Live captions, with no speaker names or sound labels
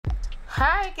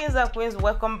Hi kings and queens,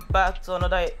 welcome back to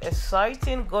another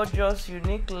exciting, gorgeous,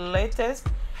 unique, latest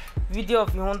video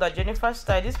of Hyundai Jennifer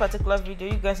style. This particular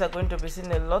video, you guys are going to be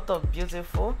seeing a lot of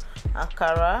beautiful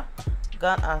Ankara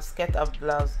gown and skirt and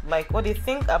blouse. Like, what do you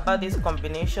think about this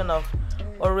combination of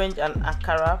orange and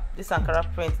Ankara? This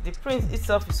Ankara print, the print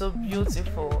itself is so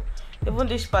beautiful. Even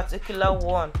this particular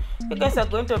one, you guys are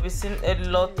going to be seeing a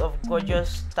lot of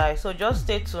gorgeous style. So just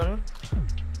stay tuned,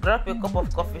 grab a cup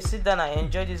of coffee, sit down and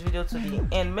enjoy this video to the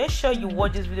end. Make sure you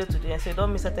watch this video to the end so you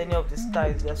don't miss out any of the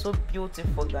styles. They are so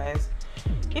beautiful, guys.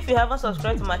 If you haven't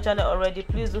subscribed to my channel already,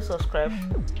 please do subscribe.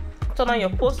 Turn on your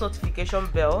post notification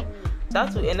bell.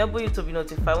 That will enable you to be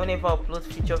notified whenever I upload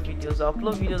future videos. I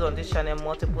upload videos on this channel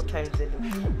multiple times daily.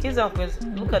 Kings and queens,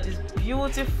 look at this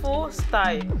beautiful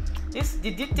style.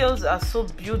 The details are so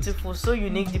beautiful, so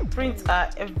unique. The prints are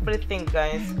everything,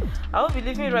 guys. I will be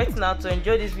leaving right now to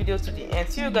enjoy this video to the end.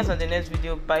 See you guys on the next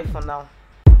video. Bye for now.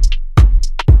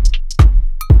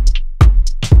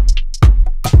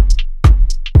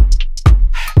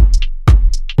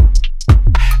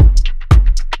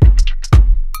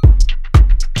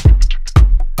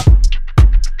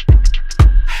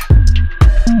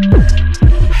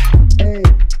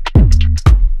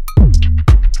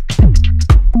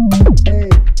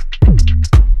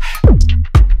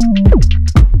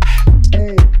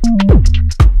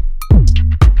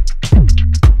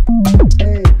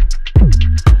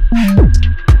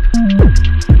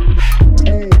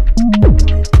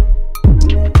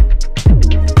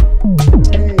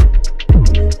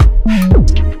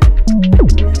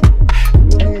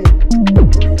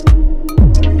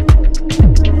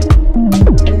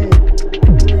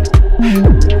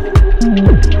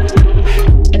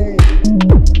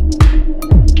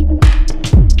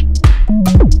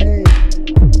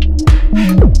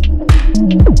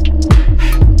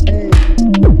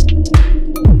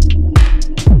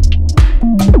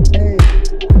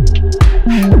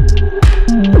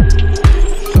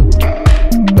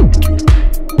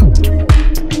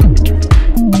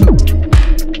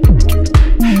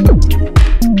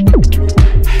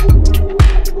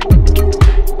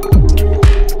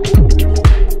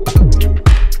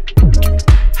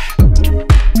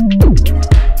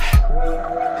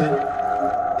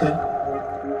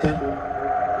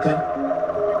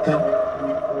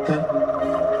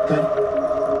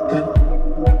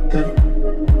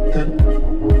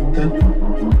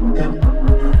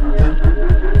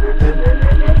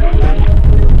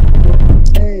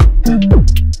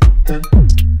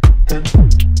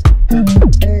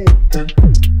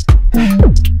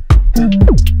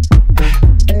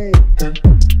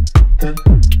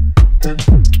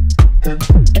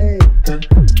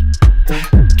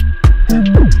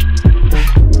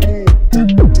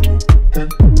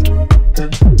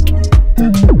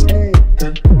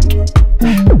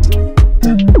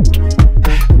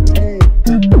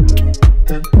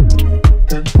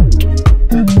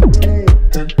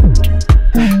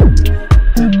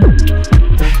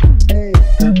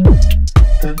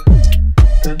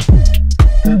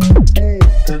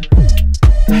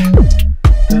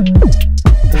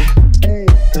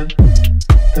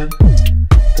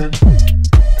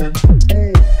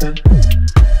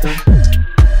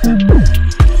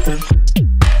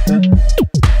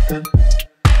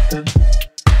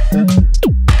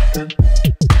 Ten.